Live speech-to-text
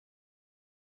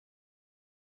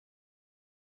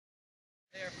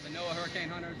There for the NOAA Hurricane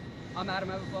Hunters. I'm Adam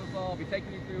Everflumfall. I'll be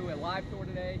taking you through a live tour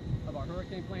today of our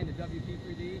hurricane plane, the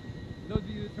WP3D. For those of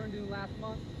you who turned in last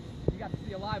month, you got to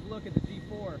see a live look at the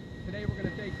G4. Today we're going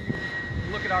to take you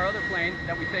a look at our other plane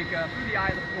that we take through the eye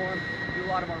of the storm to do a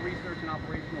lot of our research and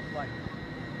operational flights.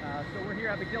 So we're here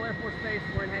at MacDill Air Force Base.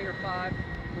 We're in Hangar 5.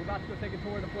 We're about to go take a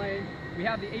tour of the plane. We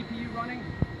have the APU running,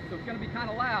 so it's going to be kind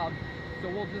of loud. So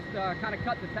we'll just kind of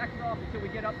cut the text off until we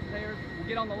get upstairs. We'll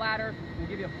get on the ladder. We'll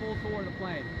give you a full tour of the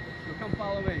plane. So come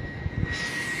follow me.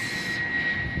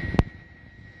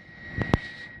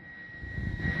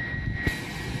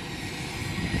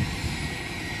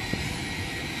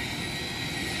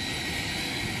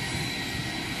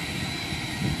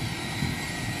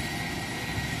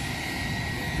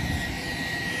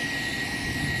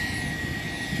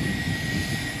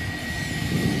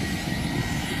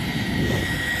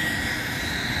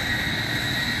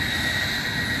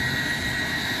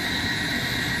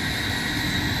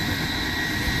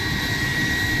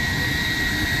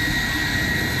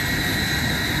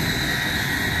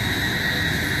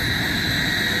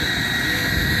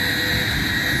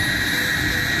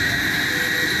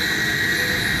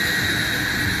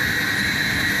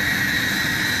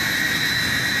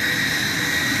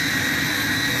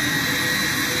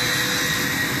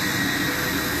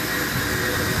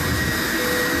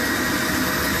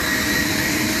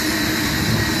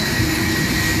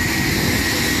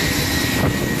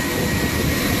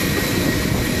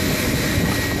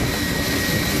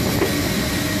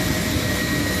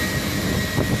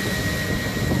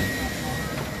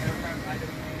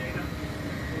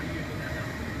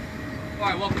 All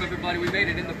right, welcome everybody. We made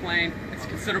it in the plane. It's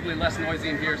considerably less noisy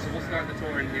in here, so we'll start the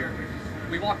tour in here.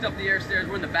 We walked up the air stairs.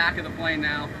 We're in the back of the plane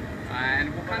now,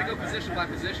 and we'll kind of go position by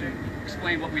position,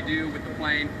 explain what we do with the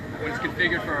plane when it's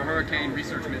configured for a hurricane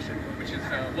research mission, which is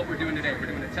what we're doing today. We're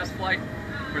doing a test flight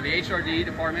for the HRD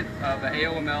department of the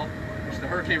AOML, which is the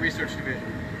Hurricane Research Division.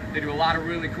 They do a lot of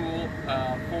really cool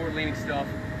forward-leaning stuff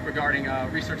regarding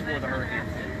research for the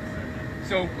hurricanes.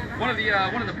 So one of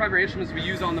the primary instruments we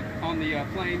use on the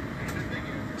plane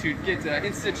to get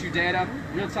in situ data,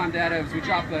 real-time data, is we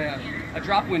drop a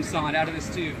drop wind sonde out of this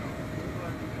tube.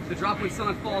 The drop wind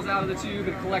sonde falls out of the tube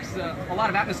and collects a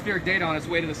lot of atmospheric data on its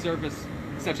way to the surface,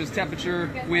 such as temperature,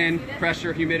 wind,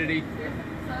 pressure, humidity.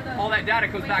 All that data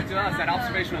comes back to us, that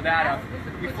observational data.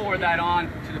 We forward that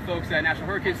on to the folks at National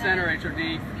Hurricane Center,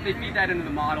 HRD. They feed that into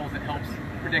the models that helps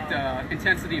predict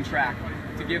intensity and track,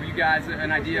 to give you guys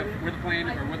an idea of where the plane,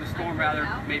 or where the storm rather,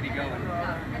 may be going.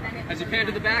 As you pan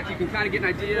to the back, you can kind of get an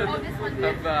idea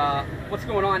of what's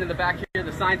going on in the back here.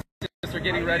 The scientists are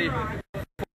getting ready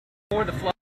for the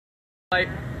flight.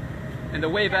 And the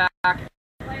way back,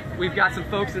 we've got some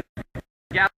folks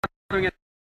gathering in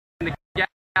the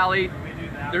galley.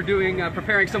 They're doing,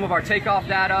 preparing some of our takeoff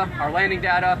data, our landing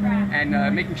data,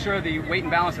 and making sure the weight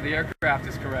and balance of the aircraft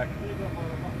is correct.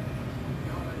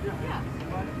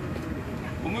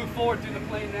 We'll move forward through the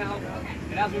plane now,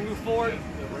 and as we move forward,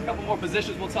 a couple more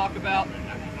positions we'll talk about.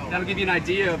 That'll give you an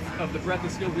idea of the breadth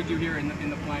of skills we do here in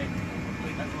the plane.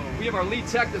 We have our lead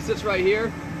tech that sits right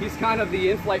here. He's kind of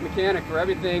the in-flight mechanic for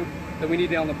everything that we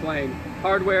need on the plane.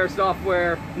 Hardware,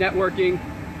 software, networking.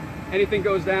 Anything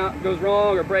goes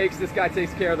wrong or breaks, this guy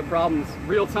takes care of the problems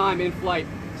real time in flight,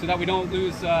 so that we don't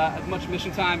lose as much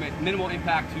mission time and minimal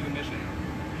impact to the mission.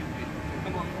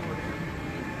 Come on forward here.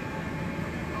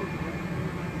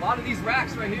 A lot of these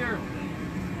racks right here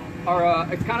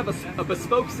are it's kind of a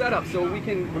bespoke setup, so we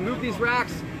can remove these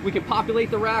racks, we can populate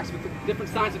the racks with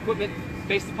different science equipment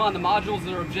based upon the modules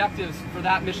and objectives for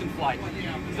that mission flight.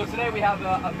 So today we have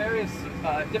various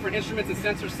different instruments and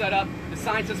sensors set up. The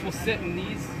scientists will sit in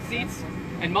these seats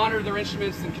and monitor their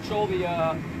instruments and control the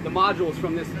modules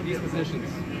from these positions.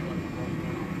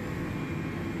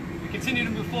 We continue to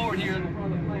move forward here in the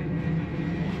front of the plane.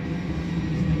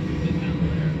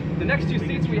 The next two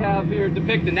seats we have here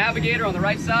depict the navigator on the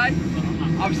right side.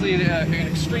 Obviously an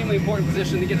extremely important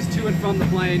position to get us to and from the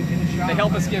plane. They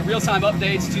help us get real-time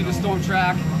updates to the storm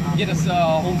track, get us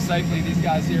home safely. These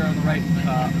guys here on the right,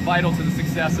 vital to the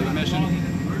success of the mission.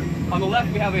 On the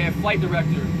left we have a flight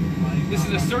director. This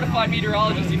is a certified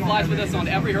meteorologist. He flies with us on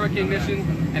every hurricane mission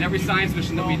and every science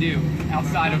mission that we do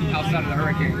outside of the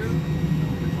hurricanes.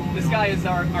 This guy is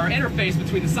our interface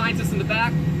between the scientists in the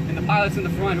back and the pilots in the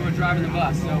front who are driving the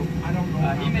bus. So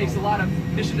he makes a lot of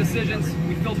mission decisions.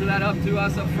 We filter that up to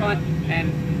us up front,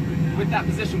 and with that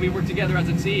position we work together as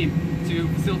a team to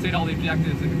facilitate all the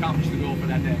objectives and accomplish the goal for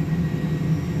that day.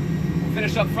 We'll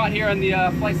finish up front here in the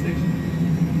flight station.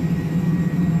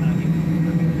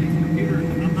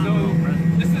 So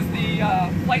this is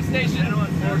the flight station,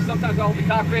 or sometimes called the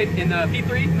cockpit in the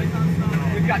P3.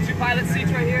 We've got two pilot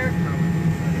seats right here.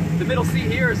 The middle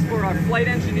seat here is for our flight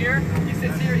engineer. He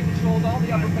sits here, he controls all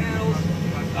the upper panels,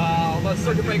 the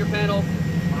circuit breaker panel.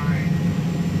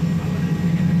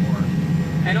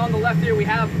 And on the left here we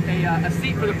have a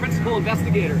seat for the principal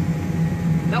investigator.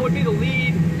 That would be the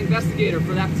lead investigator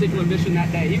for that particular mission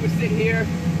that day. He would sit here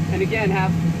and again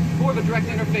have more of a direct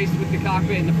interface with the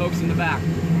cockpit and the folks in the back.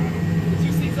 The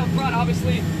two seats up front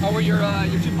obviously are where your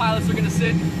two pilots are going to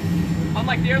sit.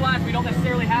 Unlike the airlines, we don't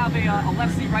necessarily have a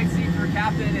left seat, right seat for a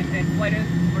captain and flight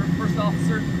first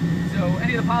officer. So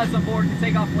any of the pilots on board can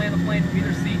take off and land the plane from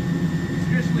either seat. We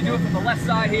traditionally do it from the left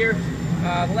side here.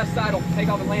 The left side will take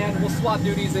off and land. We'll swap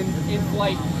duties in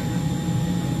flight.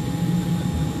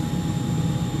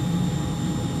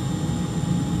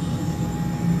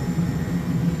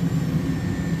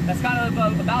 That's kind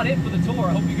of about it for the tour.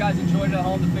 I hope you guys enjoyed it at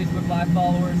home, the Facebook Live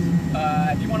followers.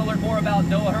 If you want to learn more about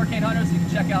NOAA Hurricane Hunters, you can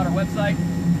check out our website.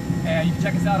 You can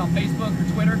check us out on Facebook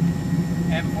or Twitter.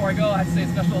 And before I go, I have to say a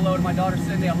special hello to my daughter,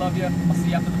 Cindy. I love you. I'll see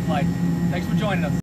you after the flight. Thanks for joining us.